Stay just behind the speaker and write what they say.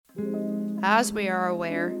As we are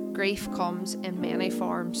aware, grief comes in many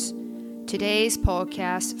forms. Today's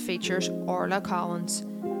podcast features Orla Collins,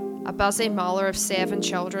 a busy mother of 7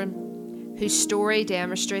 children, whose story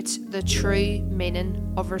demonstrates the true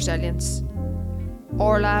meaning of resilience.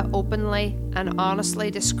 Orla openly and honestly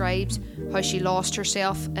describes how she lost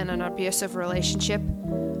herself in an abusive relationship,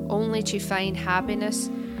 only to find happiness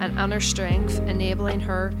and inner strength, enabling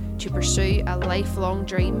her to pursue a lifelong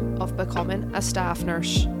dream of becoming a staff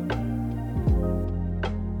nurse.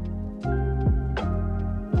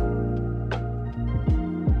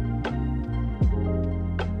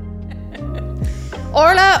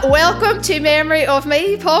 Orla, welcome to Memory of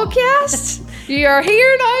Me podcast. You are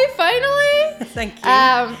here now, finally. Thank you.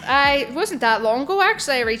 I wasn't that long ago,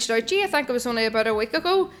 actually. I reached out to you. I think it was only about a week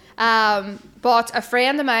ago. But a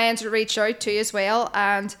friend of mine's reached out to you as well,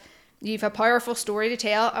 and you've a powerful story to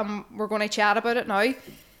tell, and we're going to chat about it now.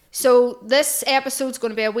 So this episode's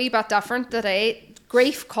going to be a wee bit different today.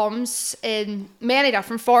 Grief comes in many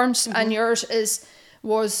different forms, and yours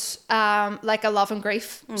was like a love and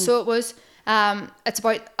grief. So it was. It's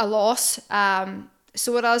about a loss.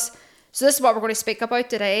 So it is. So this is what we're going to speak about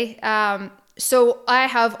today. So I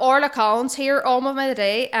have Orla Collins here on with me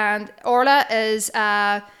today, and Orla is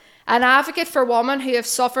an advocate for women who have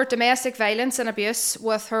suffered domestic violence and abuse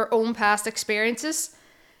with her own past experiences.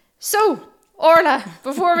 So, Orla,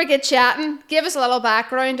 before we get chatting, give us a little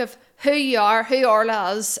background of who you are, who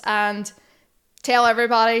Orla is, and tell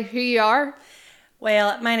everybody who you are.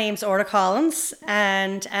 Well, my name's Orla Collins,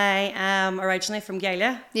 and I am originally from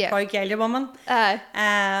Galia, proud Galia woman.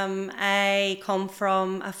 I come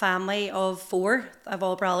from a family of 4. I have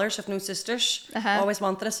all brothers, I have no sisters. Always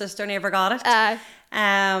wanted a sister, never got it.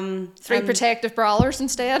 3 protective brawlers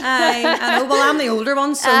instead. I know, well, I'm the older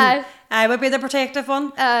one, so I would be the protective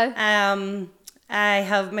one. I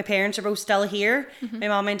have, my parents are both still here, my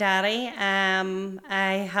mum and daddy.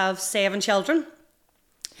 I have 7 children.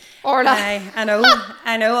 Orla. I know.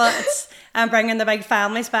 I'm bringing the big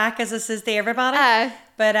families back as this is to everybody.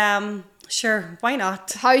 But sure, why not?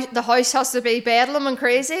 The house has to be bedlam and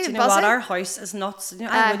crazy. Do you know what? Our house is nuts.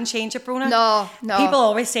 I wouldn't change it, Brona. No. People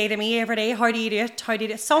always say to me every day, how do you do it? How do you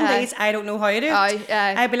do it? Some days I don't know how to do it.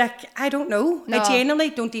 I'd be like, I don't know. No. I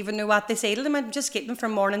genuinely don't even know what they say to them. I'm just getting them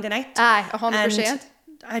from morning to night. 100%.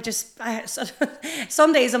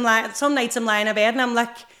 Some nights I'm lying in bed and I'm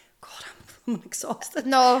like, I'm exhausted.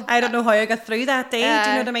 No. I don't know how I got through that day. Do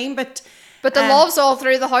you know what I mean? But the love's all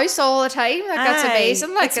through the house all the time. Like, that's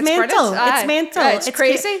amazing. Like, it's mental. It's mental. It's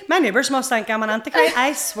crazy. My neighbours must think I'm an antichrist.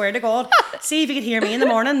 I swear to God. See if you could hear me in the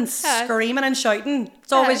mornings screaming and shouting.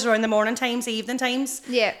 It's always around the morning times, the evening times.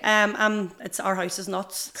 Yeah. It's our house is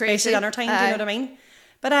nuts. Crazy. Especially dinner time. Do you know what I mean?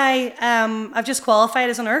 But I've just qualified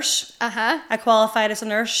as a nurse. I qualified as a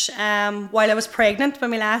nurse while I was pregnant with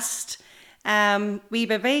my last wee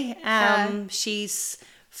baby. She's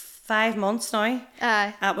 5 months now.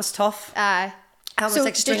 That was tough. That was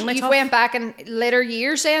extremely tough. You went back in later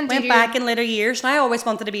years then? Back in later years, and I always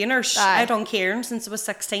wanted to be a nurse. I'd done caring since I was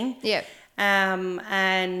 16. Yeah.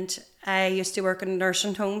 And I used to work in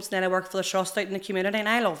nursing homes, and then I worked for the trust out in the community, and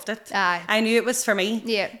I loved it. Aye. I knew it was for me.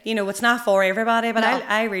 Yeah. You know, it's not for everybody, but No.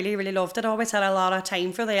 I really, really loved it. I always had a lot of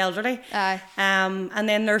time for the elderly. Aye. And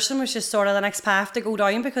then nursing was just sort of the next path to go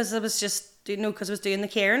down because it was just, because I was doing the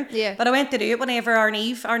caring. Yeah. But I went to do it whenever our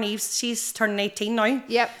Neve, she's turning 18 now.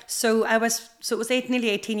 Yep. So it was nearly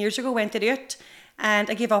 18 years ago I went to do it, and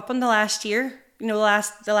I gave up on the last year. You know,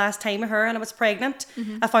 the last time with her, and I was pregnant.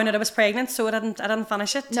 I found out I was pregnant, so I didn't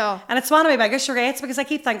finish it. No. And it's one of my biggest regrets because I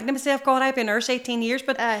keep thinking to myself, God, I've been a nurse 18 years,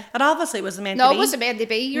 but it obviously wasn't meant to be. No, it wasn't meant to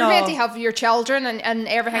be. You're meant to have your children and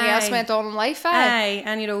everything else went on in life.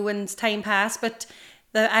 And when time passed, but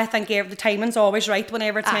I think the timing's always right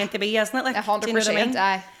whenever it's meant to be, isn't it? Like 100%. Do you know what I mean?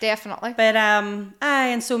 Definitely. But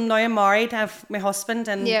and so now I'm married. I have my husband,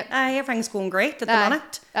 and everything's going great at the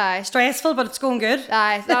minute. Stressful, but it's going good.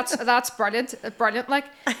 That's brilliant. Brilliant, like.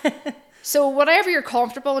 So whatever you're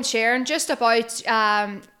comfortable in sharing, just about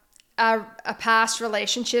a past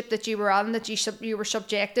relationship that you were in, that you were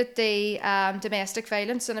subjected to domestic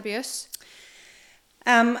violence and abuse.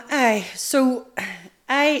 So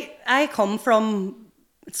I come from.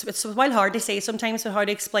 It's while hard to say sometimes how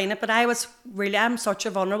to explain it, but I'm such a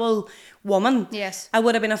vulnerable woman. Yes. I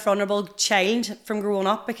would have been a vulnerable child from growing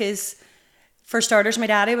up because, for starters, my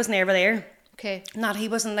daddy was never there. Okay. He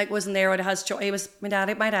wasn't there out of his job. My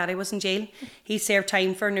daddy was in jail. He served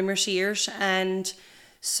time for numerous years, and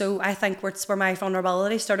so I think it's where my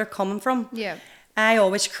vulnerability started coming from. Yeah. I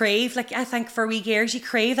always crave, like, I think for wee girls, you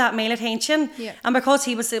crave that male attention. Yeah. And because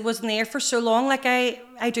it wasn't there for so long, like,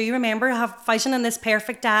 I do remember have visioning this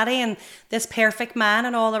perfect daddy and this perfect man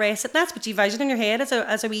and all the rest of it. That's what you vision in your head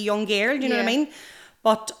as a wee young girl, you know what I mean?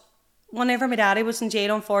 But whenever my daddy was in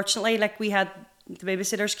jail, unfortunately, like, we had the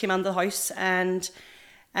babysitters came into the house and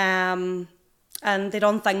they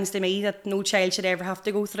done things to me that no child should ever have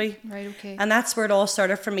to go through. Right, okay. And that's where it all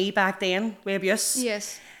started for me back then, with abuse.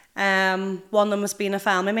 Yes. One of them was being a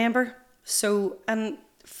family member. So, and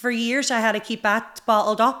for years I had to keep that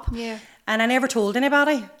bottled up. Yeah. And I never told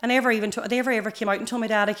anybody. I never even they ever came out until my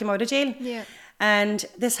daddy came out of jail. Yeah. And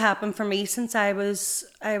this happened for me since I would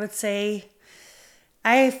say,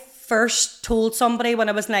 I first told somebody when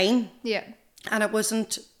I was 9. Yeah. And it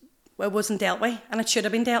wasn't dealt with, and it should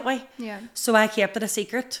have been dealt with. Yeah. So I kept it a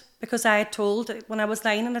secret because I had told when I was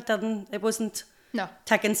 9 and it wasn't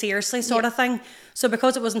taken seriously sort of thing. So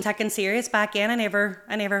because it wasn't taken serious back then, I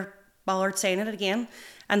never bothered saying it again.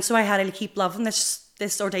 And so I had to keep loving this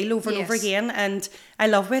ordeal over and over again. And I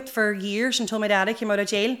loved it for years until my daddy came out of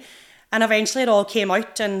jail. And eventually it all came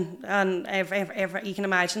out and you can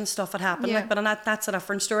imagine the stuff that happened. Like, but that's a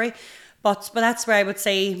different story. But that's where I would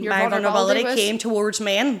say Your my vulnerability was? came towards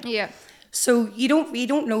men. Yeah. So you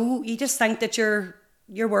don't know. You just think that you're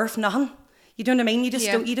worth nothing. You know what I mean? You just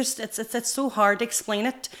don't. You just it's so hard to explain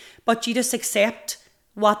it. But you just accept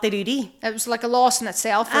what they do to you. It was like a loss in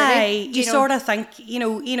itself, really. You sort of think, you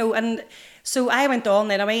know, and so I went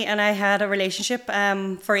on anyway, and I had a relationship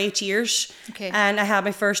for 8 years. Okay. And I had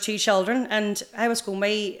my first 2 children, and I was going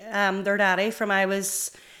by their daddy from I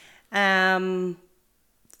was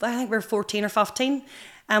I think we were 14 or 15,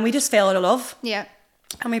 and we just fell out of love. Yeah.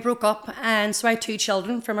 And we broke up, and so I had 2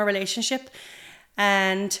 children from a relationship,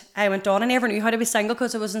 and I went on. I never knew how to be single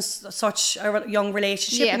because I was in such a young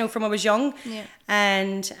relationship, you know, from I was young. Yeah.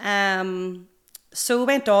 And so I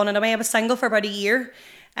went on, and I was single for about a year,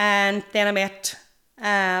 and then I met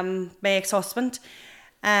my ex-husband,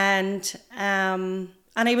 and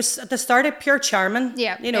he was at the start of pure charming.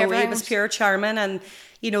 Yeah, you know, he was pure charming, and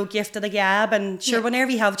you know, gift of the gab, and sure,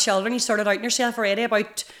 whenever you have children, you sort of out in yourself already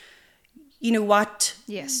about, you know, what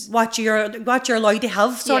you're allowed to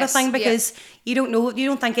have, sort of thing, because you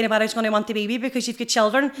don't think anybody's going to want the baby because you've got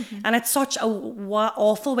children, and it's such a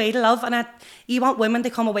awful way to love, and you want women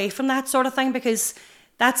to come away from that sort of thing, because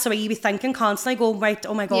that's the way you be thinking constantly, going, right,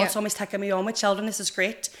 oh my God, somebody's taking me on with children, this is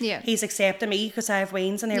great. Yeah. He's accepting me because I have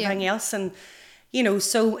weans and everything else, and you know,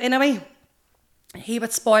 so anyway, he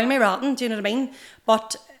would spoil me rotten, do you know what I mean?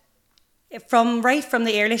 But from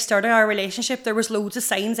the early start of our relationship, there was loads of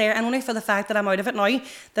signs there, and only for the fact that I'm out of it now,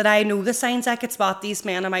 that I know the signs, I could spot these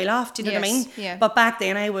men a mile off, do you know what I mean? Yeah. But back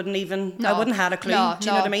then I wouldn't have a clue, do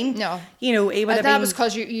you know what I mean? No. You know, it would have that been... was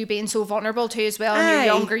because you being so vulnerable too as well in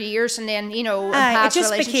your younger years, and then, you know, in past it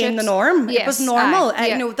just became the norm. Yes. It was normal.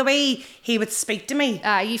 You know, the way he would speak to me.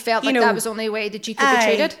 You felt like that was the only way that you could be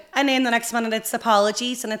treated. And then the next minute it's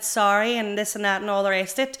apologies and it's sorry and this and that and all the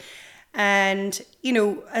rest of it. And, you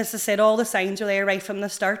know, as I said, all the signs were there right from the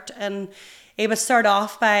start. And it would start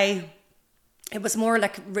off by, it was more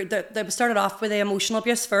like, they started off with the emotional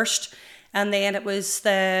abuse first. And then it was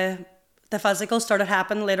the physical started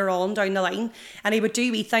happening later on down the line. And he would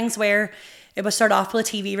do wee things where it would start off with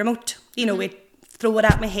a TV remote. You know, we'd throw it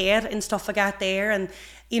at my head and stuff like that there. And,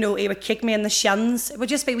 you know, he would kick me in the shins. It would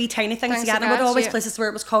just be wee tiny things like that. And it would always places where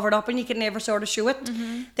it was covered up and you could never sort of show it.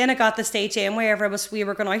 Then I got the stage in wherever we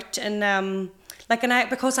were going out, and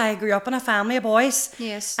because I grew up in a family of boys,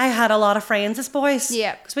 I had a lot of friends as boys.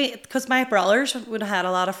 Yeah. Because my brothers would have had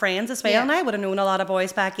a lot of friends as well, and I would have known a lot of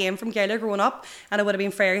boys back in from Gaelic growing up, and I would have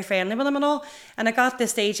been very friendly with them and all. And I got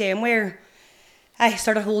this stage in where I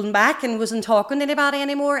started holding back and wasn't talking to anybody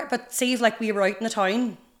anymore. But see, like we were out in the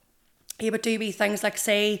town, he would do wee things like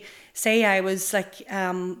say I was like,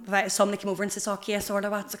 if somebody came over and says, okay, sort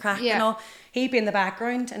of, what's the crack, you know, he'd be in the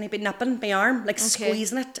background and he'd be nipping my arm, like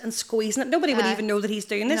squeezing it. Nobody would even know that he's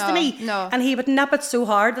doing this to me. No. And he would nip it so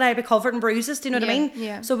hard that I'd be covered in bruises, do you know what I mean?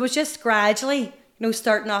 Yeah. So it was just gradually, you know,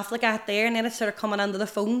 starting off like that there, and then it started coming under the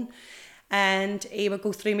phone. And he would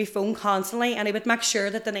go through my phone constantly, and he would make sure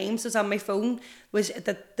that the names was on my phone was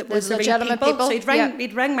the legitimate people. So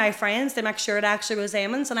he'd ring my friends to make sure it actually was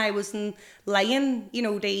Emmons, and I wasn't lying, you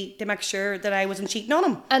know, to make sure that I wasn't cheating on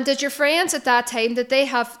him. And did your friends at that time,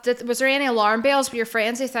 was there any alarm bells with your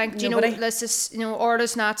friends? They think, do you know, this is, you know,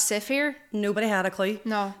 Orla's not safe here? Nobody had a clue.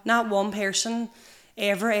 No. Not one person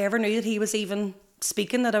ever knew that he was even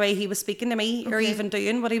speaking the way he was speaking to me, or even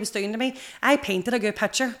doing what he was doing to me. I painted a good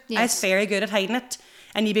picture. Yes. I was very good at hiding it.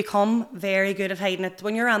 and you become very good at hiding it.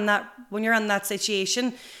 When you're in that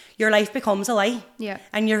situation, your life becomes a lie. Yeah.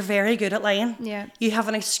 And you're very good at lying. Yeah. You have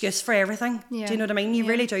an excuse for everything. Yeah. Do you know what I mean? You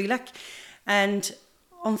really do, like. And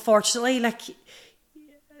unfortunately, like,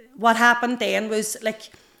 what happened then was,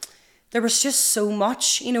 like, there was just so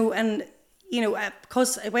much, you know, and, you know,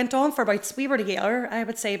 because it went on for about, we were together, I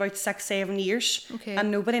would say about 6-7 years. Okay.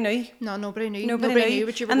 And nobody knew. No, nobody knew. Nobody knew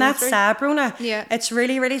what you were and going that's through. sad, Brona. Yeah. It's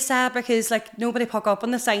really, really sad because, like, nobody pick up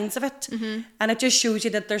on the signs of it. And it just shows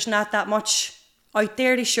you that there's not that much out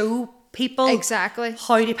there to show people Exactly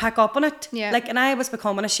how to pick up on it. Yeah. Like, and I was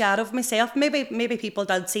becoming a shadow of myself. Maybe people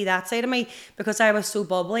did see that side of me because I was so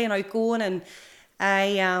bubbly and outgoing, and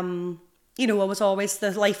I you know, I was always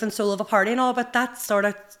the life and soul of a party and all, but that sort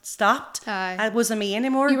of stopped. Aye. It wasn't me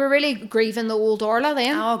anymore. You were really grieving the old Orla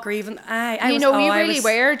then. Oh, grieving. I You was, know, oh, you I really was,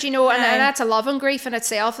 were, do you know, and aye. that's a loving grief in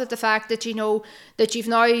itself, that the fact that, you know, that you've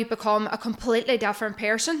now become a completely different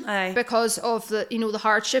person Aye. because of the, you know, the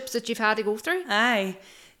hardships that you've had to go through. Aye,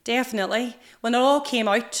 definitely. When it all came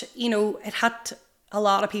out, you know, it hit a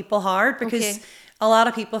lot of people hard because Okay. a lot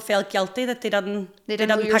of people felt guilty that they didn't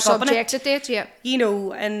know you were pick up on it. subjected to it, yeah. You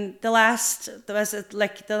know, and the last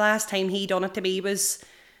time he done it to me was,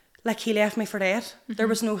 like, he left me for dead. There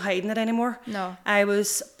was no hiding it anymore. No. I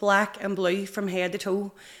was black and blue from head to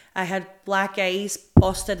toe. I had black eyes,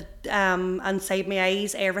 busted inside my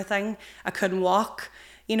eyes, everything. I couldn't walk.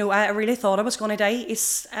 You know, I really thought I was going to die.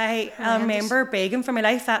 I remember begging for my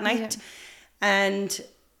life that night. Yeah. And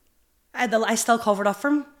I still covered up for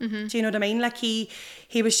him. Do you know what I mean? Like, he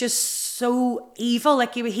was just so evil.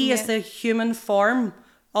 Like, he is the human form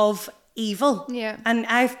of evil. Yeah. And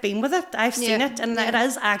I've been with it. I've seen Yeah. it, and Yeah. it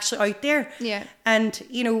is actually out there. Yeah. And,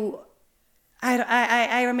 you know,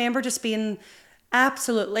 I remember just being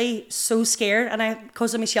absolutely so scared, and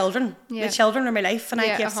because of my children. Yeah. My children are my life, and I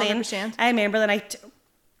Yeah, kept 100%. saying, I remember the night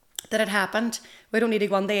that it happened. We don't need to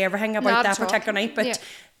go into everything about Not that at all. particular night, but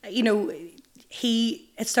you know,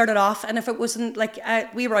 it started off, and if it wasn't like,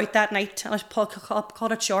 we were out that night, and I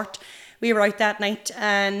cut it short. We were out that night,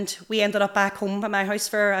 and we ended up back home at my house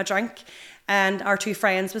for a drink, and our two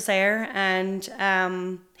friends was there, and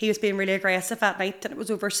he was being really aggressive that night, and it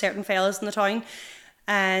was over certain fellas in the town,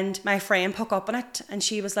 and my friend picked up on it, and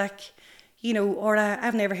she was like, you know, Orla,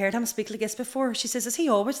 I've never heard him speak like this before. She says, is he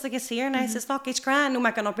always like this here? And I says, look, he's crying. No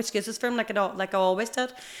making up excuses for him like I always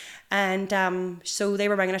did. And so they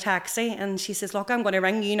were ringing a taxi, and she says, look, I'm going to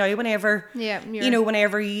ring you now whenever,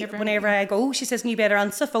 whenever I go. She says, and you better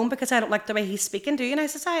answer the phone because I don't like the way he's speaking to you. And I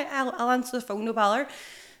says, I'll answer the phone, no bother.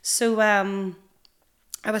 So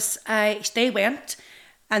they went,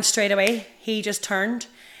 and straight away he just turned,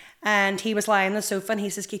 and he was lying on the sofa, and he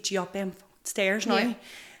says, get you up them stairs now. Yeah.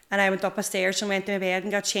 And I went up the stairs and went to my bed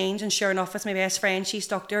and got changed, and sure enough, it's my best friend. She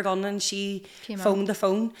stuck to her gun and she phoned the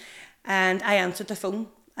phone, and I answered the phone.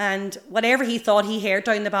 And whatever he thought he heard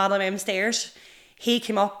down the bottom of them stairs, he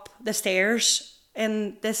came up the stairs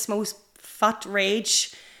in this most fat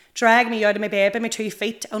rage, dragged me out of my bed by my 2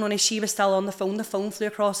 feet, and only she was still on the phone flew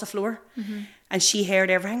across the floor, and she heard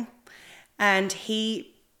everything. And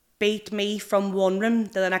he beat me from one room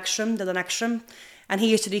to the next room to the next room, and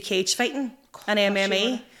he used to do cage fighting and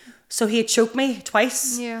MMA. So he had choked me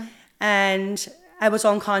twice. Yeah. And I was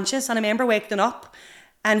unconscious. And I remember waking up,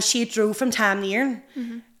 and she drove from Tamnear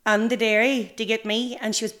and the dairy to get me,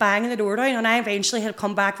 and she was banging the door down, and I eventually had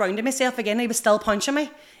come back round to myself again. He was still punching me.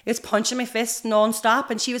 He was punching my fist non-stop,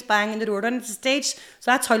 and she was banging the door down at the stage. So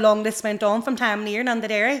that's how long this went on from Tamnear and the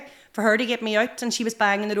dairy for her to get me out, and she was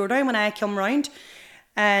banging the door down when I come round.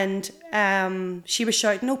 And she was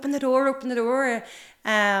shouting, open the door,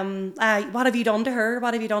 what have you done to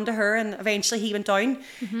her? And eventually he went down,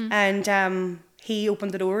 and he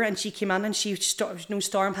opened the door, and she came in, and she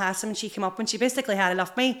stormed past him, and she came up, and she basically had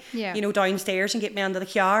left me, downstairs and get me under the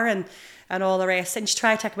car and all the rest. And she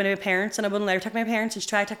tried to take me to my parents, and I wouldn't let her take my parents, and she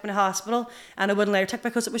tried to take me to the hospital, and I wouldn't let her take,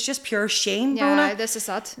 because it was just pure shame, Brona. This is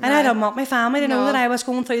it. And I didn't want my family to know that I was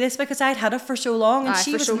going through this, because I'd had it for so long, and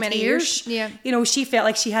she for was so in many tears. years. Yeah. You know, she felt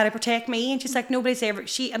like she had to protect me, and she's like,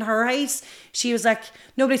 in her eyes, she was like,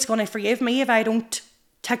 nobody's going to forgive me if I don't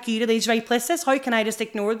take you to these right places. How can I just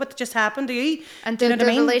ignore what just happened to you? And Do you did know the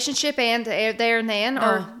what I mean? relationship end there and then,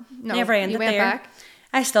 or no? Never ended You went there. back?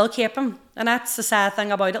 I still kept him, and that's the sad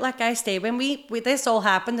thing about it. Like, I stayed when we this all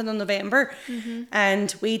happened in November,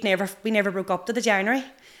 and we never broke up to the January,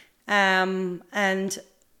 and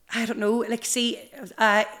I don't know. Like, see,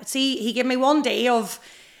 he gave me one day of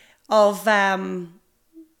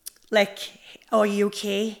like, are you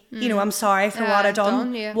okay? You know, I'm sorry for what I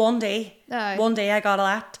done. Yeah. One day, Aye. one day I got a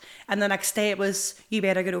that, and the next day it was, you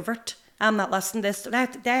better get over it. I'm not listening to this. Do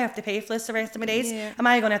I have to pay for this the rest of my days? Yeah. Am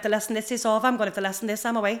I going to have to listen to this off? I'm going to have to listen to this.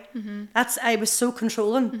 I'm away. I was so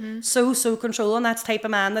controlling. So controlling. That's the type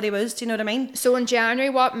of man that he was. Do you know what I mean? So in January,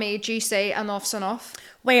 what made you say enough's enough?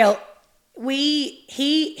 Well,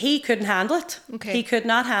 he couldn't handle it. Okay. He could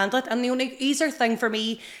not handle it. And the only easier thing for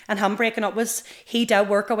me and him breaking up was he did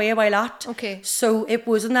work away a while out. Okay. So it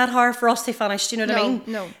wasn't that hard for us to finish, do you know what I mean?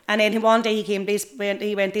 No. And then one day he went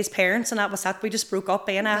to his parents, and that was that. We just broke up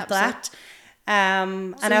then after that.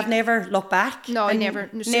 And I've never looked back. No, I never.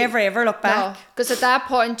 Never ever looked back. Because at that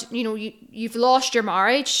point, you know, you've lost your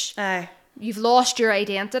marriage. Aye. You've lost your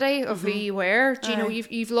identity of who you were. Do you know,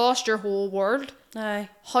 you've lost your whole world. Aye.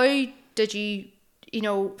 How did you, you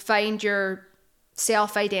know, find your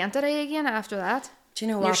self-identity again after that? Do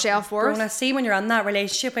you know what? Your self-worth? Brona, see, when you're in that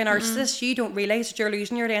relationship with a narcissist, you don't realise that you're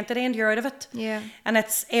losing your identity and you're out of it. Yeah. And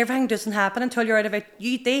it's everything doesn't happen until you're out of it.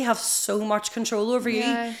 They have so much control over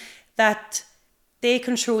you that they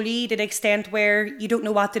control you to the extent where you don't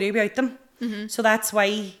know what to do without them. So that's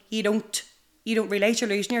why you don't realise you're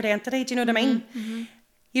losing your identity. Do you know what I mean?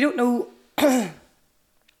 You don't know. I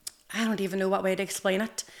don't even know what way to explain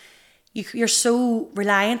it. You're so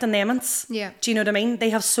reliant on them. Yeah. Do you know what I mean? They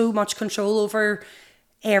have so much control over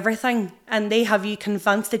everything, and they have you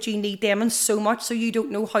convinced that you need them so much, so you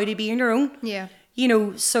don't know how to be on your own. Yeah. You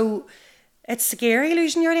know, so it's scary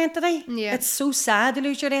losing your identity. Yeah. It's so sad to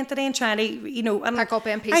lose your identity and trying to, you know, and pick up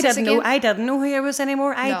in pieces I didn't know who I was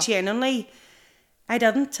anymore. No. I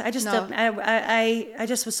didn't. I just didn't. I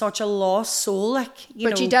just was such a lost soul, like, you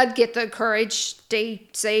know. But you did get the courage to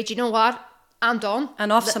say, do you know what? I'm done.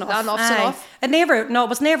 Enough's enough. Enough's enough. I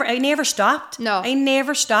never stopped. No. I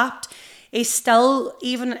never stopped. He still,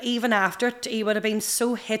 even after it, he would have been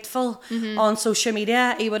so hateful on social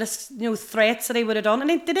media. He would have, you know, threats that he would have done.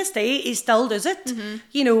 And to this day, he still does it.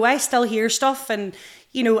 You know, I still hear stuff, and,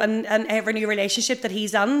 you know, and every new relationship that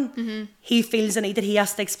he's in, he feels the need that he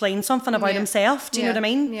has to explain something about himself. Do you know what I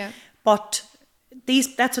mean? Yeah. But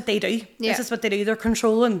that's what they do. Yeah. This is what they do. They're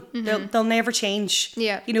controlling. They'll never change.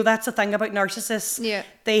 Yeah. You know, that's the thing about narcissists. Yeah.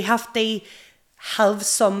 They have to have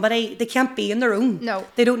somebody. They can't be in their own. No.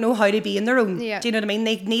 They don't know how to be in their own. Yeah. Do you know what I mean?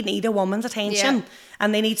 They need a woman's attention,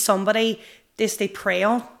 and they need somebody they prey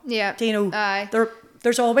on. Yeah. Do you know? Aye.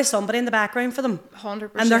 There's always somebody in the background for them. 100%.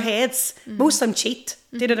 And their heads. Most of them cheat.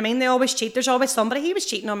 Do you know what I mean? They always cheat. There's always somebody. He was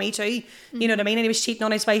cheating on me too. You know what I mean? And he was cheating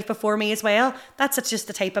on his wife before me as well. That's just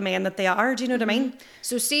the type of men that they are. Do you know what I mean?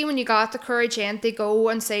 So see, when you got the courage and they go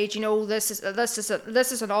and say, do you know, this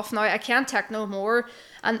is enough now. I can't take no more,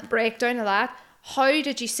 and break down of that. How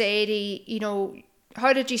did you say to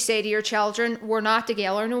your children, we're not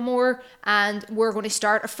together no more, and we're going to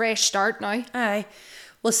start a fresh start now? Aye.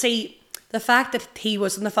 Well, see, the fact that he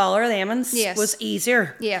wasn't the father of them was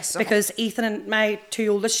easier. Yes. Because Ethan and my two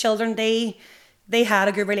oldest children, they had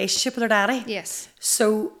a good relationship with their daddy. Yes.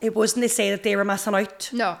 So it wasn't to say that they were missing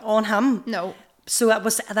out on him. No. So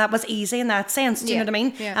that was easy in that sense. Do you know what I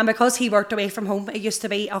mean? Yeah. And because he worked away from home, it used to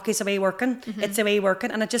be, okay, it's away working. It's away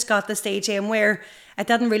working. And it just got to the stage in where I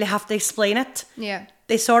didn't really have to explain it. Yeah.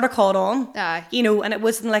 They sort of caught on. Aye. You know, and it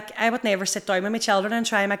wasn't like, I would never sit down with my children and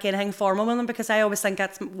try and make anything formal with them, because I always think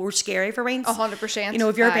that's more scary for weans. 100%. You know,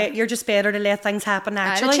 if you're just better to let things happen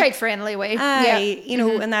naturally. In a child-friendly way. Aye, you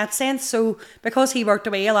know, in that sense. So because he worked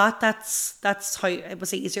away a lot, that's how it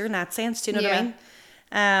was easier in that sense. Do you know what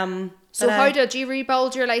I mean? So how did you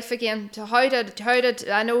rebuild your life again? So how did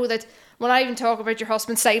I know that, when I even talk about your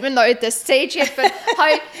husband Simon now at this stage yet, but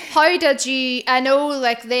how did you, I know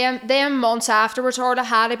like them months afterwards, Orla,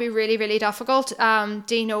 had to be really, really difficult.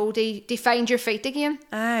 Do you know, do you find your feet again?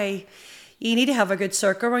 Aye. You need to have a good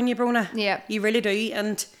circle around you, Brona. Yeah. You really do.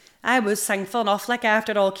 And I was thankful enough, like,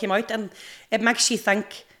 after it all came out, and it makes you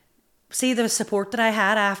think, see the support that I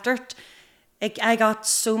had after it. I got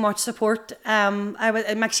so much support.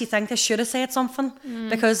 It makes you think I should have said something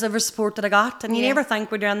because of the support that I got. And you never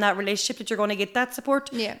think when you're in that relationship that you're going to get that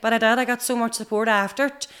support. Yeah. But I did. I got so much support after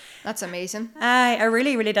it. That's amazing. I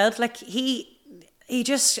really, really did. Like, he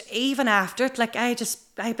just, even after it, like, I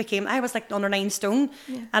was like under 9 stone.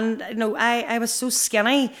 Yeah. And, you know, I was so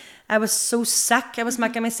skinny. I was so sick. I was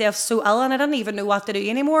making myself so ill, and I didn't even know what to do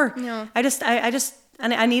anymore. No.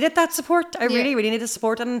 And I needed that support. I really, really needed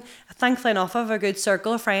support. And thankfully enough, I have a good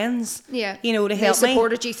circle of friends, you know, to help me. Who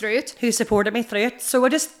supported you through it. Who supported me through it. So I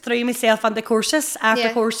just threw myself onto courses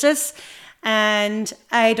after courses. And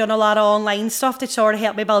I done a lot of online stuff to sort of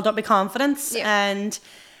help me build up my confidence. Yeah. And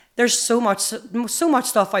there's so much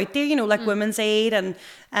stuff out there, you know, like Women's Aid and,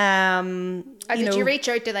 did you reach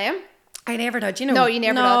out to them? I never did, you know. No, you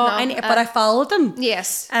never did, no. But I followed them.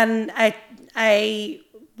 Yes. And I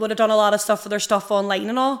would have done a lot of stuff with their stuff online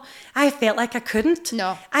and all. I felt like I couldn't.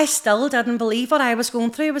 No. I still didn't believe what I was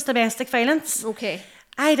going through was domestic violence. Okay.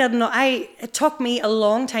 I didn't know. It took me a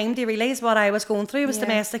long time to realise what I was going through was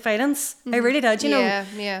domestic violence. I really did, you know.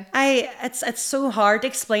 Yeah. It's so hard to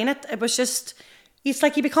explain it. It was just, it's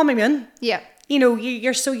like you become immune. Yeah. You know,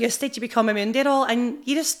 you're so used to it, you become immune to it all, and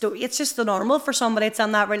you just don't, it's just the normal for somebody that's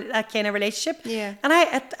in that kind of relationship. Yeah.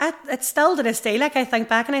 And it's still to this day, like I think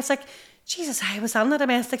back and it's like, Jesus, I was in a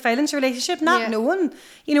domestic violence relationship, not knowing,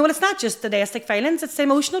 you know, and it's not just domestic violence, it's the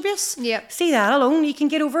emotional abuse. Yeah. See that alone, you can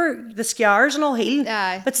get over the scars and all heal,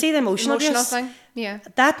 but see the emotional abuse, thing, yeah,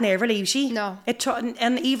 that never leaves you. No.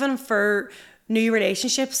 And even for new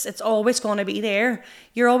relationships, it's always going to be there.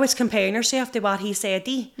 You're always comparing yourself to what he said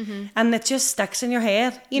to you, and it just sticks in your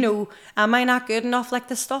head. You know, am I not good enough? Like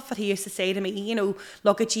the stuff that he used to say to me, you know,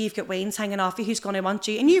 look at you, you've got wings hanging off you, who's going to want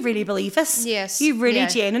you? And you really believe this. Yes. You really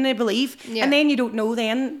genuinely believe. Yeah. And then you don't know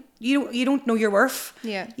then, you don't know your worth.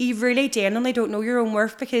 Yeah. You really genuinely don't know your own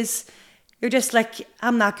worth because you're just like,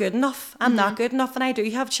 I'm not good enough. I'm not good enough, and I do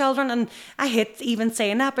have children, and I hate even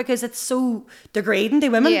saying that because it's so degrading to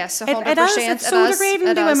women. Yes, 100%. It is. It's so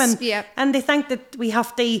degrading to women. Yeah. And they think that we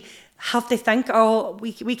have to think, oh,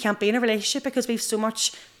 we can't be in a relationship because we've so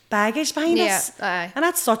much baggage behind us. And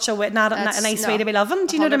that's such a not a nice way to be living.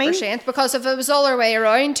 Do you know what I mean? Because if it was all the way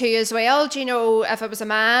around too as well, do you know, if it was a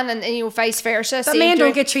man and you know, vice versa. But men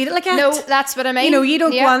don't get treated like that. No, that's what I mean. You know, you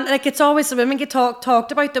don't want, like, it's always the women get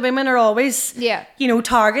talked about. The women are always, you know,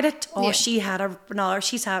 targeted. Oh, she's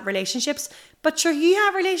had relationships. But sure, you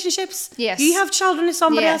have relationships. Yes. You have children with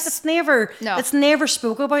somebody else. It's never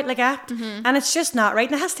spoke about like that. And it's just not right.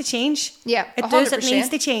 And it has to change. Yeah, It 100%. does. It needs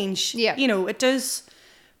to change. Yeah. You know, it does.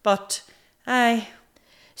 But,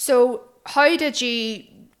 So, how did you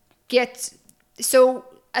get... So,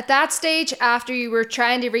 at that stage, after you were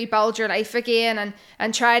trying to rebuild your life again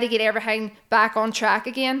and try to get everything back on track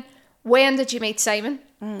again, when did you meet Simon?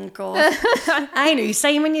 Oh, God. I knew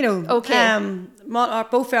Simon, you know. Okay.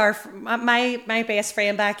 Both my best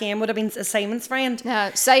friend back then would have been Simon's friend.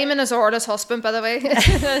 Simon is Orla's husband, by the way.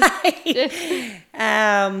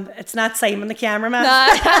 It's not Simon the cameraman.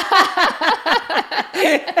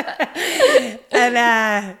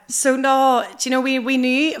 And so no, do you know, we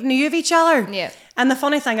knew of each other. Yeah. And the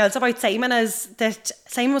funny thing is about Simon is that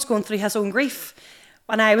Simon was going through his own grief,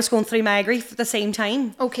 and I was going through my grief at the same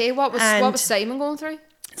time. Okay, what was Simon going through?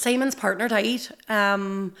 Simon's partner died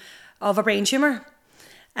of a brain tumour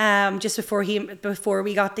just before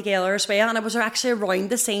we got together as well, and it was actually around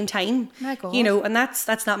the same time. My God. You know, and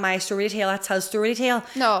that's not my story to tell, that's his story to tell.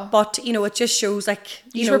 No. But, you know, it just shows, like,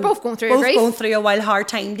 you were both going through a grief. Going through a wild hard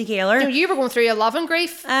time together. You know, you were going through a loving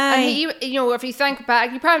grief. Aye. And he, you know, if you think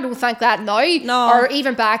back, you probably don't think that now. No. Or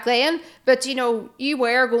even back then. But, you know, you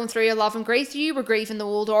were going through a loving grief. You were grieving the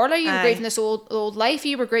old Orla. You were grieving this old life.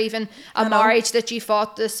 You were grieving a marriage that you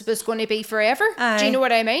thought this was going to be forever. Aye. Do you know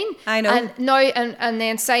what I mean? I know. And now, and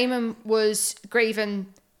then Simon was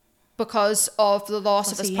grieving because of the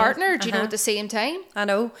loss of his partner. Do you know, at the same time? I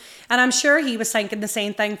know. And I'm sure he was thinking the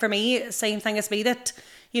same thing for me, same thing as me, that,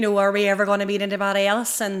 you know, are we ever going to meet anybody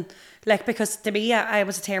else? And, like, because to me, I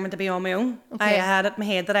was determined to be on my own. Okay. I had it in my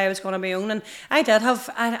head that I was going to be on my own, and I did have.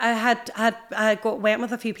 I went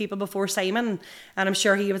with a few people before Simon, and I'm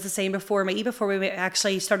sure he was the same before me. Before we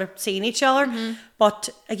actually started seeing each other, but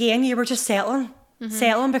again, you were just settling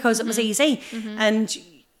because it was easy, and.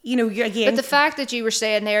 You know, you're again. But the fact that you were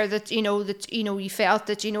saying there that you felt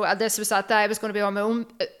that this was that I was going to be on my own,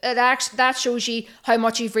 that shows you how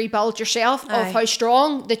much you've rebuilt yourself, of how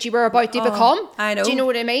strong that you were about to become. I know. Do you know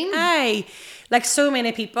what I mean? Aye, like so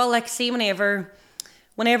many people. Like, see, whenever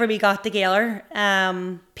we got together,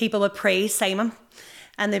 people would praise Simon,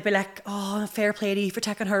 and they'd be like, "Oh, fair play to you for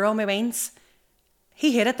taking her on my wings."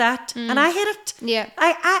 He hated that, and I hate it. Yeah,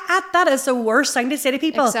 I that is the worst thing to say to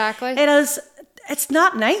people. Exactly. It is. It's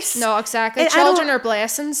not nice. No, exactly. Children are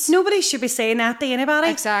blessings. Nobody should be saying that to anybody.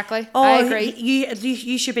 Exactly. Oh, I agree.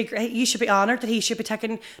 You should be honoured that he should be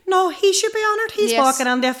taking. No, he should be honoured. He's walking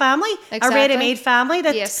into a family, a ready-made family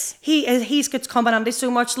that he's got coming into so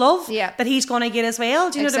much love that he's going to get as well.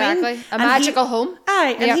 Do you know what I mean? A magical home.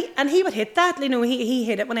 Aye, and he would hit that. You know, he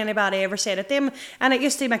hit it when anybody ever said it to him, and it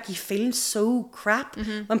used to make you feel so crap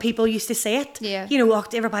when people used to say it. Yeah. You know,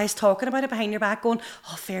 everybody's talking about it behind your back, going,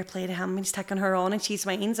 "Oh, fair play to him. He's taking her on, and she's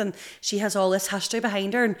mine, and she has all this history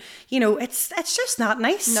behind her," and you know, it's just not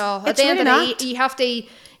nice. No, at the end of the day, you have to,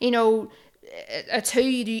 you know, it's who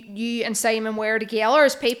you and Simon were together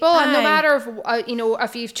as people, and no matter if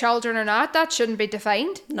if you've children or not, that shouldn't be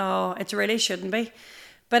defined. No, it really shouldn't be.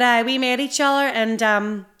 But we met each other,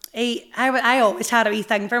 and I always had a wee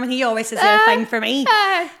thing for him, and he always has a thing for me.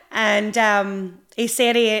 And he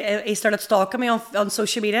said he started stalking me on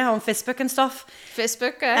social media, on Facebook and stuff.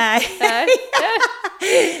 Facebook,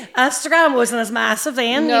 Instagram wasn't as massive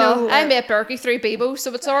then. No, you know, I met Berkey through Bebo,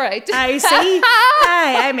 so it's all right. I see.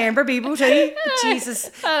 I remember Bebo too. Jesus,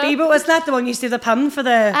 Bebo, wasn't that the one you used to do the pin for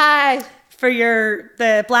the for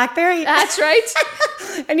the BlackBerry? That's right.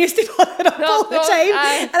 And used to put it up all the time.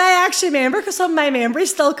 And I actually remember, because some of my memories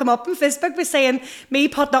still come up on Facebook with saying me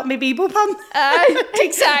putting up my Bebo pin.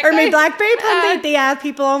 Exactly. Or my BlackBerry pin. They add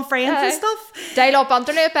people on friends and stuff. Dial-up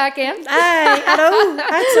internet back in. I know.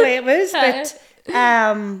 That's the way it was. But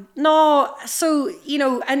no, so, you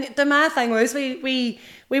know, and the mad thing was we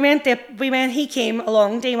went, he came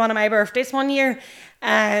along to one of my birthdays one year,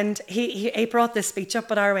 and he brought this speech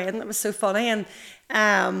up at our wedding. It was so funny.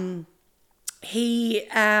 And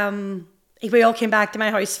we all came back to my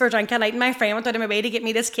house for a drink at night, and my friend went out of my way to get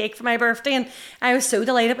me this cake for my birthday, and I was so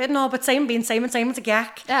delighted with it and all, but Simon's a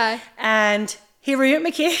gack. And he ruined my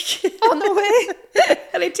cake. Oh, no way.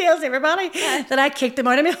 And he tells everybody that I kicked him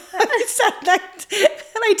out of my house that night.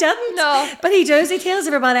 And I didn't. No. But he does. He tells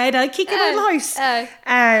everybody I did kick him out of the house.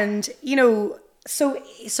 And, you know, so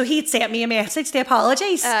he'd sent me a message to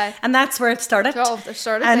apologise. And that's where it started. Oh, it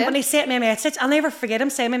started And then. when he sent me a message, I'll never forget him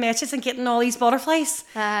sending me a message and getting all these butterflies.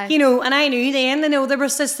 You know, and I knew then, you know, there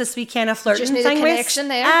was just this wee kind of flirting just knew thing the connection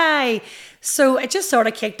with. there. So it just sort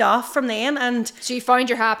of kicked off from then. And so you found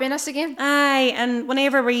your happiness again? and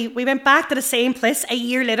whenever we went back to the same place a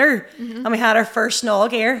year later, and we had our first nog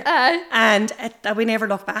here, and we never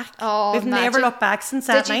looked back. Oh, We've never looked back since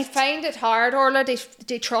that night. Did you find it hard, Orla,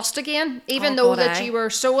 to trust again? Even though that you were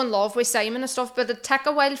so in love with Simon and stuff, but it took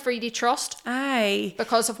a while for you to trust?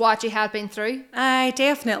 Because of what you had been through?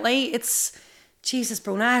 Definitely. It's, Jesus,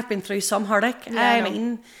 Brona, I've been through some heartache. Yeah, I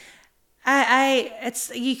mean,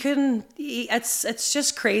 it's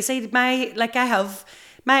just crazy. My life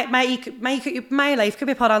could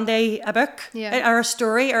be put on a book, or a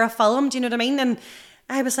story, or a film. Do you know what I mean? And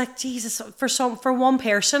I was like, Jesus, for one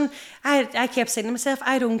person, I kept saying to myself,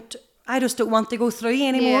 I just don't want to go through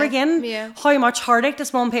anymore again. How much heartache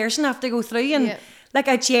does one person have to go through? And like,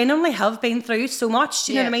 I genuinely have been through so much.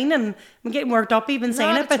 Do you know what I mean? And I'm getting worked up even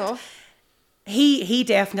saying it, but. He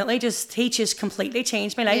definitely just completely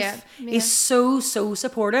changed my life. He's so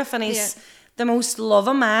supportive, and he's the most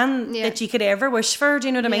loving man that you could ever wish for. Do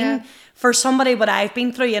you know what I mean? For somebody what I've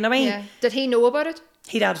been through, anyway. Did he know about it?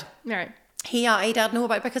 He did. Right. He did know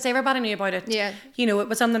about it, because everybody knew about it. You know, it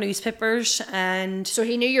was on the newspapers, and so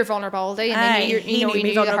he knew your vulnerability, and he knew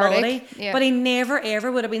my vulnerability. But he never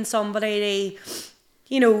ever would have been somebody to,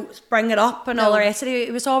 you know, bring it up and all the rest of it.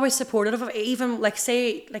 He was always supportive of it. Even, like,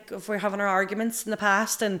 say, like, if we're having our arguments in the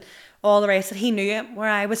past and all the rest of it, he knew it, where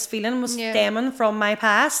I was feeling was stemming from my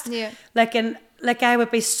past. Like, and like, I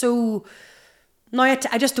would be so... Now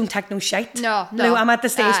I just don't take no shit. No, I'm at the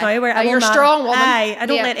stage now where you're a strong woman. I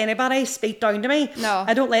don't let anybody speak down to me. No.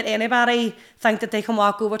 I don't let anybody think that they can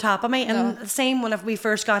walk over top of me. And the same when we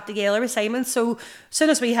first got together with Simon. So as soon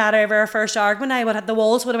as we had our first argument, the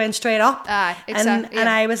walls would have went straight up. Exactly. And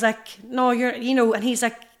I was like, no, you're, you know, and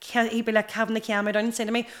he'd be like having the camera down and saying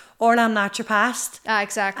to me, Orla, I'm not your past.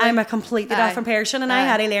 Exactly. I'm a completely different person. And I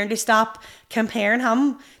had to learn to stop comparing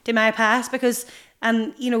him to my past, because...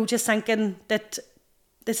 And, you know, just thinking that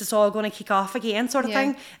this is all going to kick off again, sort of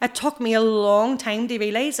thing. It took me a long time to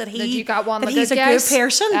realise that he's a good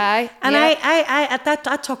person.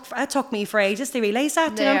 It took me for ages to realise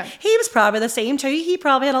that. You know? He was probably the same too. He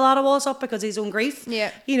probably had a lot of walls up because of his own grief.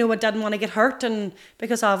 You know, and didn't want to get hurt, and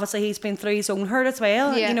because obviously he's been through his own hurt as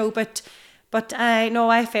well. You know, but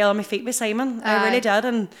I fell on my feet with Simon. I really did,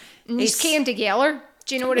 and you came together.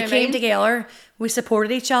 Do you know what I mean? We came together. We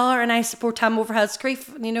supported each other, and I support him over his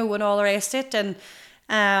grief, you know, and all the rest of it.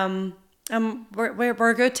 And we're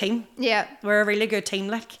a good team. Yeah, we're a really good team.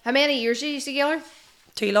 Like, how many years are you together?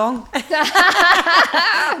 Too long.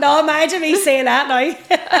 No, imagine me saying that now.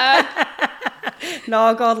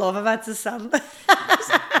 No, God love him. That's his son.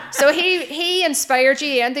 So he inspired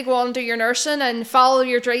you then to go on and do your nursing and follow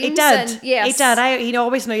your dreams. He did. He did. He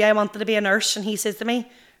always knew I wanted to be a nurse, and he says to me,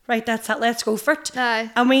 right, that's it, let's go for it.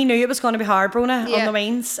 And we knew it was going to be hard, Brona, on the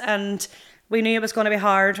mains, and we knew it was going to be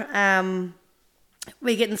hard.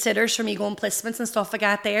 We getting sitters for me going placements and stuff like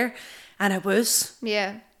that there, and it was.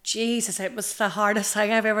 Yeah. Jesus, it was the hardest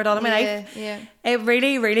thing I've ever done in my life. Yeah. It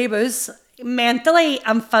really, really was. Mentally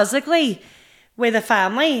and physically, with the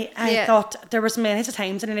family, I thought there was many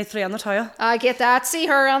times I nearly threw on the towel. I get that. See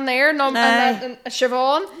her on there, and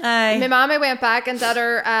Siobhan. My mama went back and did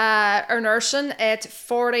her nursing at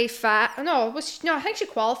 45. I think she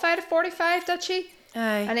qualified at 45, did she?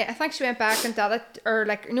 Aye. And I think she went back and did it, or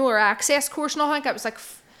like, you know, her access course, and I think it was like,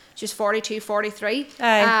 she was 42, 43.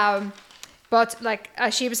 Aye. But like,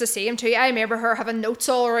 she was the same too. I remember her having notes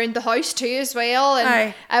all around the house too as well, and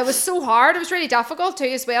Aye. it was so hard. It was really difficult too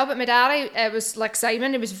as well. But my daddy, it was like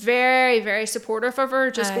Simon, he was very, very supportive of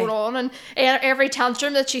her, just Aye. going on, and every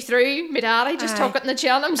tantrum that she threw, my daddy just Aye. took it in the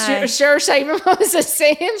chin. I'm Aye. sure Simon was the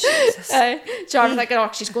same. John was like, oh,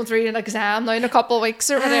 she's going through an exam now in a couple of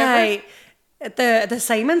weeks or whatever. Aye. The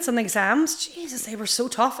assignments and the exams, Jesus, they were so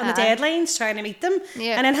tough, and the deadlines, trying to meet them.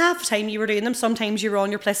 Yeah. And then half the time you were doing them, sometimes you were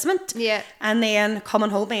on your placement. Yeah. And then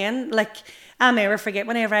coming home in, like, I'll never forget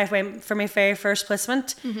whenever I went for my very first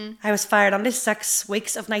placement, I was fired onto 6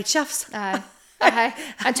 weeks of night shifts.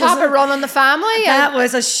 And top of running the family. That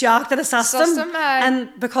was a shock to the system. Aye. And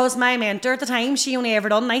because my mentor at the time, she only ever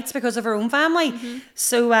done nights because of her own family.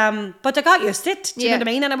 So, but I got used to it. Do you know what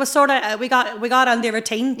I mean? And it was sort of, we got on the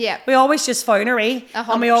routine. Yeah. We always just found our way. 100%.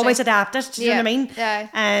 And we always adapted. Do you know what I mean? Yeah.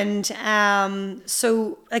 And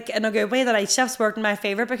so, like, in a good way, the night shifts worked in my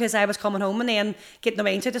favour because I was coming home and then getting the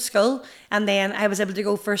mind to school. And then I was able to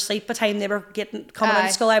go for sleep by the time they were coming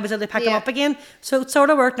into school. I was able to pick them up again. So it sort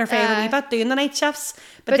of worked in our favour a wee bit, doing the night shifts.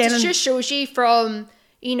 But then it just shows you from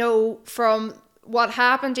what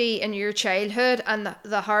happened to you in your childhood and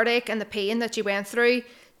the heartache and the pain that you went through,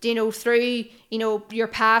 through your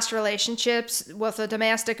past relationships with the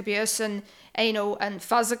domestic abuse and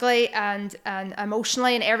physically and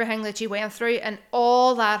emotionally and everything that you went through, and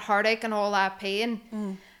all that heartache and all that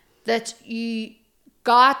pain, that you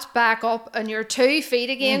got back up on your 2 feet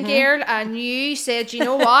again, girl, and you said, you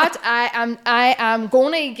know what, I am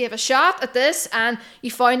going to give a shot at this, and you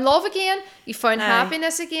found love again, you found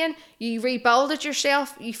happiness again, you rebuilded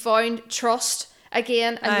yourself, you found trust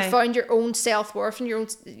again, and you found your own self-worth and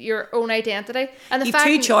your own identity. And the you've fact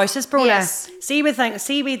 2 choices, Brona. Yes. See with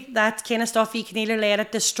that kind of stuff, you can either let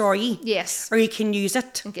it destroy you, Yes, or you can use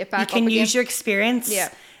it and get back you can up use again. your experience. Yeah.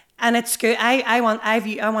 And it's good. I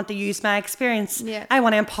want to use my experience. Yeah. I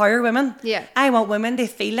want to empower women. Yeah. I want women to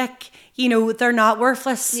feel like, they're not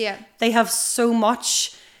worthless. Yeah. They have so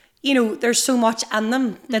much, there's so much in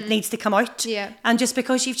them that needs to come out. Yeah. And just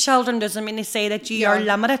because you've children doesn't mean to say that you Yeah. are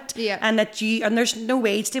limited. Yeah. And and there's no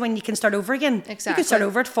age to when you can start over again. You Exactly. can start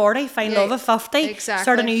over at 40, find love at 50. Exactly.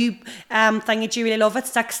 Start a new thing that you really love at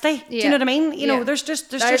 60. Do you know what I mean? There's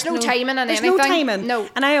just There's no timing on there's anything. no timing. No.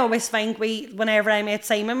 And I always think whenever I met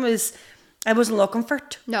Simon I wasn't looking for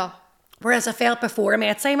it. No. Whereas I felt before I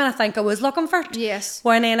met Simon, I think I was looking for it. Yes.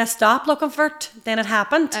 When then I stopped looking for it, then it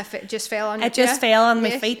happened. It just fell on. It just fell on my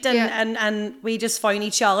Yes. feet, Yeah. and we just found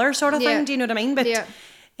each other, sort of Yeah. thing. Do you know what I mean? But Yeah.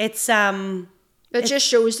 it's It just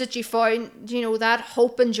shows that you found, that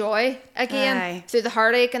hope and joy again Aye. through the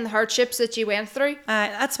heartache and the hardships that you went through.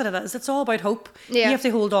 that's what it is. It's all about hope. Yeah. You have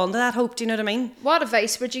to hold on to that hope. Do you know what I mean? What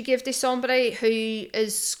advice would you give to somebody who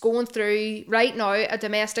is going through right now a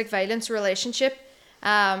domestic violence relationship,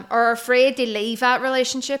 or afraid to leave that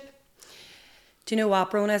relationship? Do you know what,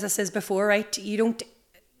 Brona? As I said before, right?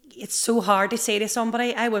 It's so hard to say to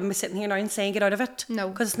somebody, I wouldn't be sitting here now and saying get out of it. No.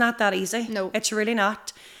 Because it's not that easy. No. It's really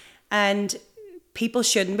not. And people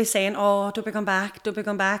shouldn't be saying, oh, don't be going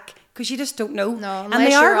back, because you just don't know. No, and they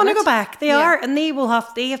unless are you're on going to it. go back. They Yeah. are, and they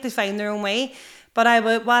have to find their own way. But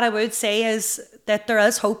what I would say is that there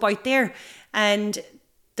is hope out there, and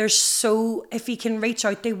if you can reach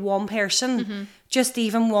out to one person, just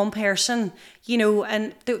even one person,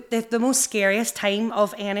 and the most scariest time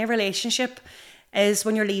of any relationship is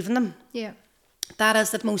when you're leaving them. Yeah. That is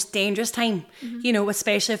the most dangerous time,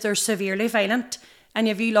 especially if they're severely violent. And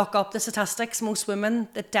if you look up the statistics, most women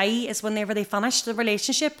that die is whenever they finish the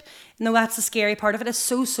relationship. That's the scary part of it. It's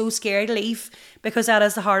so, so scary to leave, because that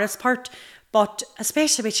is the hardest part. But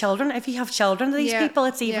especially with children, if you have children, these people,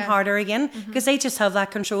 it's even harder again, because they just have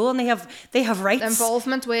that control, and they have rights.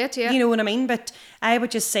 Involvement with it, yeah. You know what I mean? But I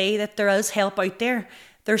would just say that there is help out there.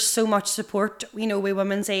 There's so much support, with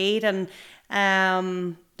Women's Aid, and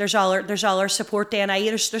there's all our support DNA.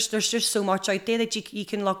 There's just so much out there that you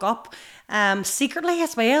can look up. Secretly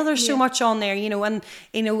as well, there's so much on there,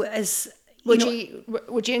 as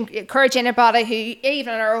Would you encourage anybody who,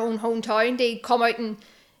 even in our own hometown, to come out and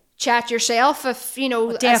chat yourself if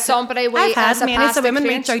as somebody I've had as a many past women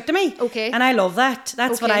experience? reach out to me, Okay, and I love that.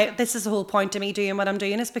 That's Okay. this is the whole point of me doing what I'm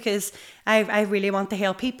doing, is because I really want to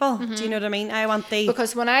help people. Do you know what I mean? I want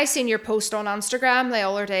because when I seen your post on Instagram the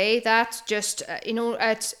other day, that's just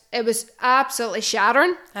it was absolutely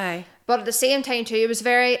shattering. Aye. But at the same time too, it was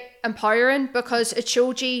very empowering, because it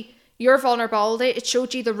showed you your vulnerability. It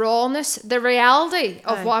showed you the rawness, the reality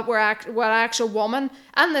of what actual woman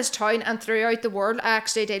in this town and throughout the world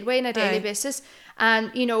actually did with on a daily basis.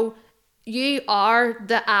 And you are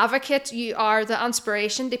the advocate, you are the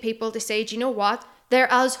inspiration to people to say, do you know what? There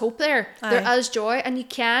is hope there. There is joy, and you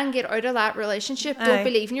can get out of that relationship. Don't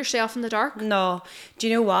believe in yourself in the dark. No. Do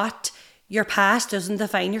you know what? Your past doesn't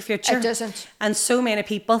define your future. It doesn't. And so many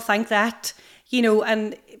people think that, you know,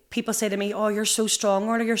 and people say to me, oh, you're so strong,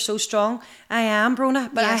 Orla, you're so strong. I am, Brona,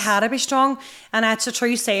 but I had to be strong. And that's a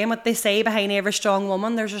true saying, what they say, behind every strong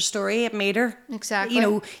woman, there's a story, it made her. Exactly. You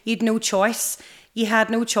know, you'd no choice. You had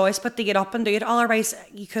no choice but to get up and do it. Otherwise,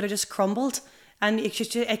 you could have just crumbled. And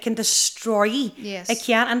it can destroy you. Yes. It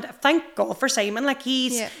can. And thank God for Simon. Like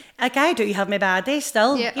like I do have my bad days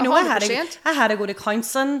still. Yeah, you know, 100%. I had to go to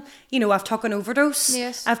counselling. You know, I've taken overdose.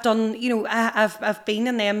 Yes. I've done, you know, I've been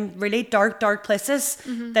in them really dark places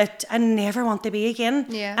that I never want to be again.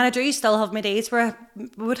 Yeah. And I do still have my days where I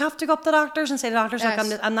would have to go up to doctors and say to doctors, Yes.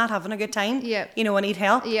 look, I'm not having a good time. Yeah. You know, I need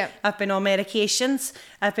help. Yeah. I've been on medications.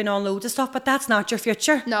 I've been on loads of stuff, but that's not your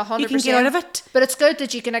future. No, 100%. You can get out of it. But it's good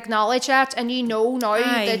that you can acknowledge that, and you know now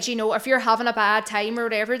Aye. that, you know, if you're having a bad time or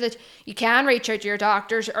whatever, that you can reach out to your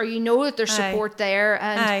doctors, or you know that there's Aye. support there.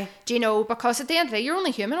 And Aye. do you know, because at the end of the day, you're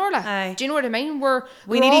only human, Orla. Aye. Do you know what I mean?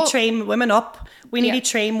 We need to train women up. We need Yeah.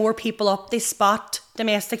 to train more people up. They spot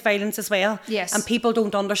domestic violence as well. Yes. And people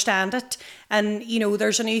don't understand it. And, you know,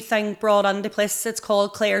 there's a new thing brought into place. It's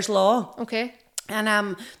called Clare's Law. Okay.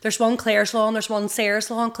 And there's one Clare's Law and there's one Sarah's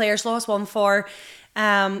Law. And Clare's Law is one for,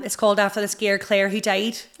 it's called after this girl Claire who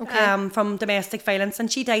died from domestic violence.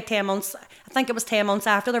 And she died 10 months, I think it was 10 months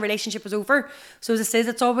after the relationship was over. So as it says,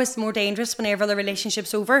 it's always more dangerous whenever the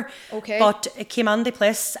relationship's over. Okay. But it came into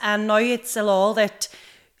place, and now it's a law that,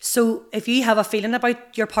 so if you have a feeling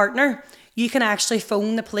about your partner, you can actually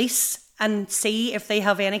phone the police and see if they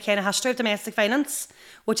have any kind of history of domestic violence,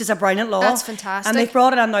 which is a brilliant law. That's fantastic. And they've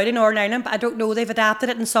brought it on now to Northern Ireland, but I don't know, they've adapted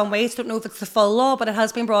it in some ways. Don't know if it's the full law, but it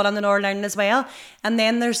has been brought on to Northern Ireland as well. And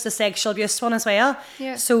then there's the sexual abuse one as well.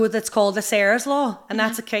 Yeah. So that's called the Sarah's Law, and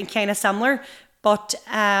that's a kind of similar. But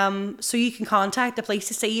so you can contact the police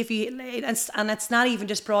to see if you, and it's not even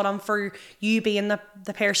just brought on for you being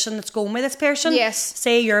the person that's going with this person. Yes.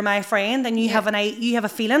 Say you're my friend and you have a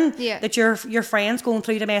feeling Yeah. that your friend's going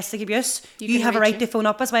through domestic abuse. You can have a reach right you. to phone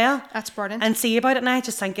up as well. That's brilliant. And see about it. And I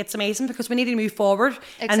just think it's amazing because we need to move forward.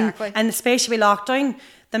 Exactly. And especially with lockdown,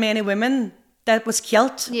 the many women that was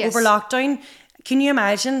killed Yes. over lockdown. Can you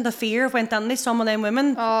imagine the fear went into some of them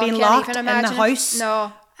women being can't locked even in the imagine it. house?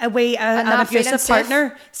 No. Away an not feeling abusive safe.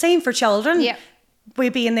 partner. Same for children. Yeah. We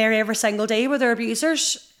being there every single day with their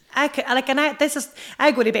abusers. I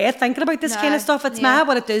go to bed thinking about this kind of stuff. It's mad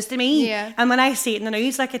what it does to me. Yeah. And when I see it in the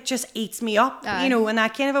news, like it just eats me up, Aye. you know, in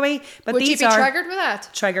that kind of a way. But Would you these be are triggered with that?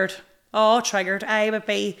 triggered. Oh, triggered. I would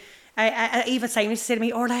be. I even Simon used to say to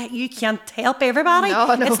me, Orla, you can't help everybody.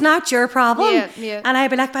 No. It's not your problem. Yeah, yeah. And I'd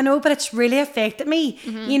be like, I know, but it's really affected me.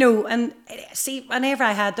 You know, and see, whenever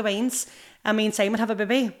I had the weans, I mean, Simon would have a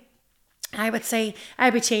baby. I would say,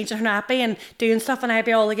 I'd be changing her nappy and doing stuff, and I'd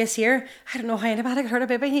be all like this here. I don't know how anybody could hurt a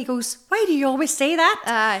baby. And he goes, why do you always say that?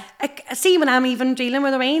 Aye. See, when I'm even dealing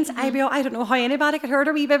with the weans, I'd be all, I don't know how anybody could hurt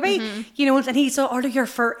a wee baby. You know, and he's all, you're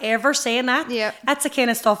forever saying that. Yeah. That's the kind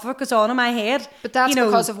of stuff that goes on in my head. But that's you know,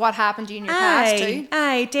 because of what happened to you in your past too.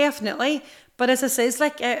 Aye, definitely. But as I says,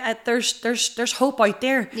 like there's hope out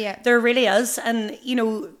there. Yeah. There really is, and you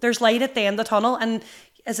know, there's light at the end of the tunnel. And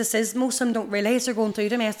as it says, most of them don't realise they're going through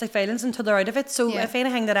domestic violence until they're out of it. So Yeah. if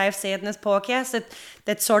anything that I've said in this podcast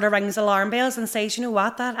that sort of rings alarm bells and says, you know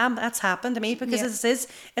what, that's happened to me, because Yeah. as it says,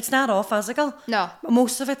 it's not all physical. No.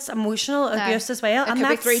 Most of it's emotional abuse as well. It And could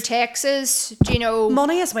be that's through texts, do you know.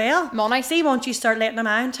 money as well. Money. See, once you start letting a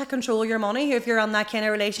man to control your money, if you're in that kind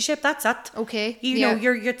of relationship, that's it. Okay, You yeah.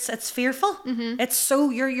 know, it's fearful. It's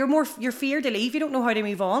so you're feared to leave. You don't know how to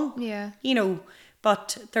move on. Yeah. You know,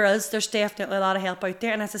 but there's definitely a lot of help out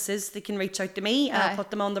there, and as it says, they can reach out to me. Aye. I'll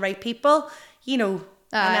put them on the right people. You know,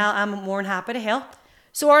 Aye. and I'm more than happy to help.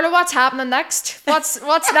 So Orla, what's happening next? What's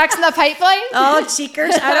next in the pipeline? Oh,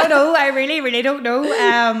 cheekers! I don't know. I really don't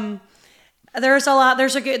know. There's a lot.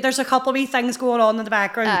 There's a couple of wee things going on in the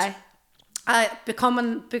background. Aye.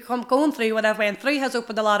 Going through what I've went through has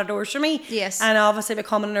opened a lot of doors for me. Yes. And obviously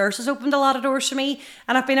becoming a nurse has opened a lot of doors for me.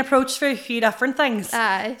 And I've been approached for a few different things.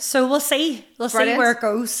 Aye. So we'll see. We'll Brilliant. see where it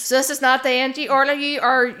goes. So this is not the end, Orla. You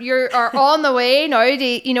are on the way now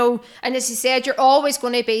to, you know, and as you said, you're always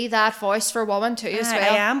going to be that voice for women too as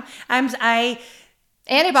well. I am.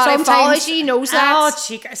 Anybody who follows you knows that. Oh,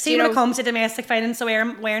 see, when it comes to Domestic Violence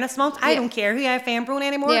Awareness Month, I don't care who I offend Brone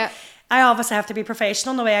anymore. Yeah. I obviously have to be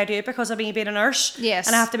professional in the way I do it because of me being a nurse. Yes.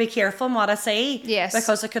 And I have to be careful in what I say. Yes.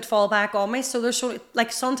 Because it could fall back on me. So there's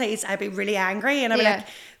sometimes I'd be really angry and I'd be like,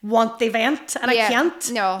 want the vent and I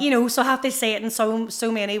can't. No. So I have to say it in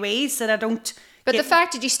so many ways that I don't. But the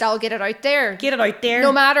fact that you still get it out there.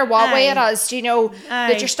 No matter what way it is,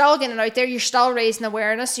 that you're still getting it out there, you're still raising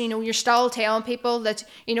awareness, you're still telling people that,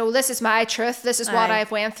 this is my truth, this is what I've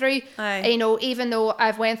went through. Even though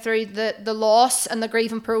I've went through the loss and the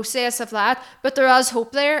grieving process of that, but there is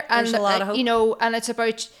hope there. And, there's a lot of hope. And it's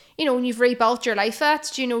about, when you've rebuilt your life,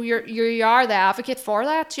 you are the advocate for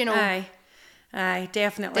that, Aye,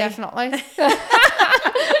 definitely.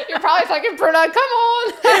 You're probably thinking, Bruna, come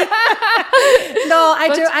on. No,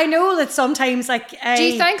 I know that sometimes, do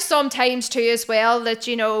you think sometimes too as well that,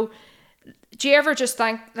 do you ever just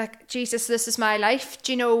think, like, Jesus, this is my life?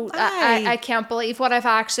 I can't believe what I've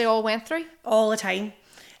actually all went through? All the time.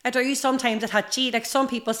 I do. Sometimes it hits you. Like, some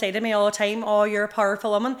people say to me all the time, oh, you're a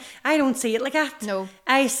powerful woman. I don't see it like that. No.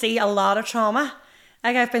 I see a lot of trauma.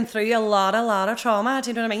 Like, I've been through a lot of trauma, do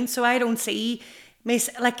you know what I mean? So I don't see me,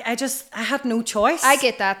 I had no choice. I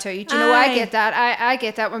get that too. Do you know, I get that. I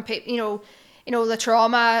get that when people, the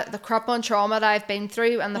trauma, the crippling trauma that I've been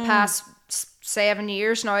through in the past 7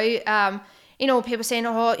 years now, people saying,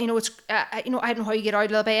 it's, I don't know how you get out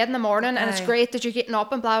of the bed in the morning and it's great that you're getting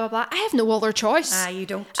up and blah, blah, blah. I have no other choice. You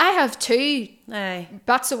don't. I have two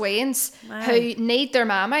butts of Waynes who need their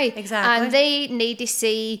mammy. Exactly. And they need to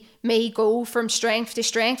see me go from strength to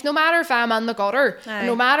strength, no matter if I'm in the gutter,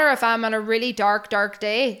 no matter if I'm in a really dark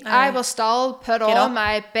day, I will still put on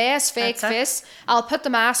my best fake face. I'll put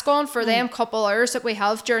the mask on for them couple hours that we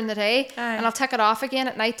have during the day and I'll take it off again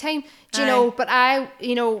at night time. Do you know, but I'm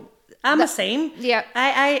the same. Yeah.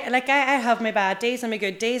 I have my bad days and my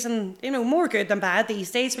good days and, more good than bad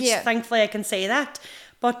these days, which thankfully I can say that.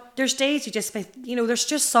 But there's days you just be, there's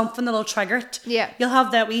just something that'll trigger it. Yeah. You'll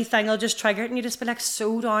have that wee thing, it'll just trigger it and you just be like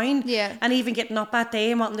so down. Yeah. And even getting up that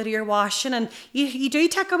day and wanting to do your washing and you do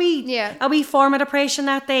take a wee form of depression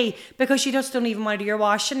that day because you just don't even want to do your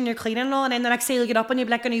washing and you're cleaning and all, and then the next day you'll get up and you'll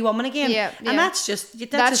be like a new woman again. Yeah. And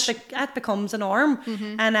that becomes a norm.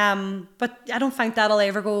 Mm-hmm. And but I don't think that'll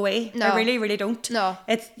ever go away. No. I really, really don't. No.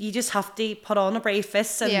 You just have to put on a brave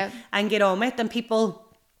fist and get on with it. And people,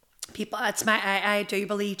 I do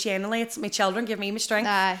believe genuinely it's my children give me my strength.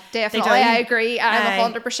 Definitely, I agree.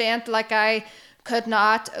 I'm 100%. Like, I could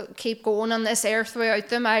not keep going on this earth without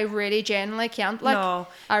them. I really genuinely can't. Like, no,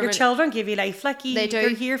 your children give you life. Like, they do. You're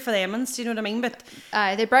here for them, and you know what I mean. But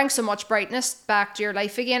they bring so much brightness back to your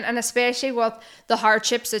life again, and especially with the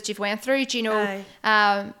hardships that you've went through. Do you know?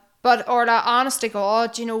 But Orla, honest to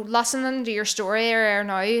God, listening to your story there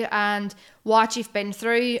now and what you've been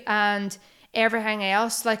through and everything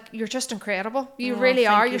else, like, you're just incredible. You really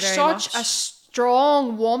are. You're such a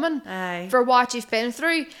strong woman for what you've been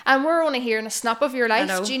through, and we're only hearing a snap of your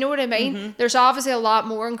life. Do you know what I mean? Mm-hmm. There's obviously a lot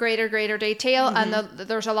more in greater detail, and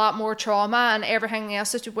there's a lot more trauma and everything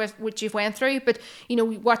else that which you've went through, but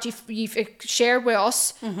what you've shared with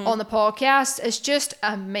us on the podcast is just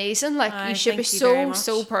amazing. Like, you should be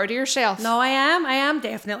so proud of yourself. No, I am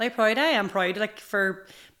definitely proud. I am proud, like, for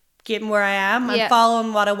getting where I am and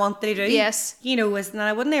following what I wanted to do. Yes. And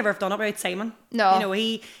I would never have done it without Simon. No.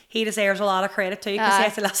 He deserves a lot of credit too because he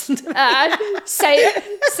has to listen to me.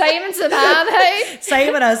 Simon's the man, hey?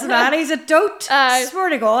 Simon is the man. He's a dote. Swear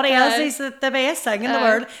to God, he is. He's the best thing in the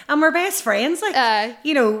world. And we're best friends. Like,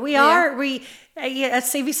 we are.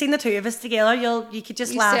 See, we've seen the two of us together. You could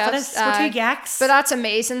just laugh at us. We're two gacks. But that's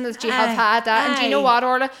amazing that you have had that. And do you know what,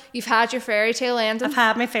 Orla? You've had your fairy tale ending. I've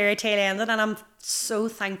had my fairy tale ending, and I'm so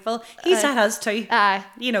thankful. He's had his too.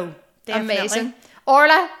 Definitely. Amazing.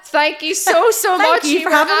 Orla, thank you so much. Thank you for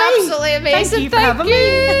having me. Absolutely amazing. Thank you for having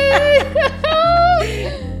me.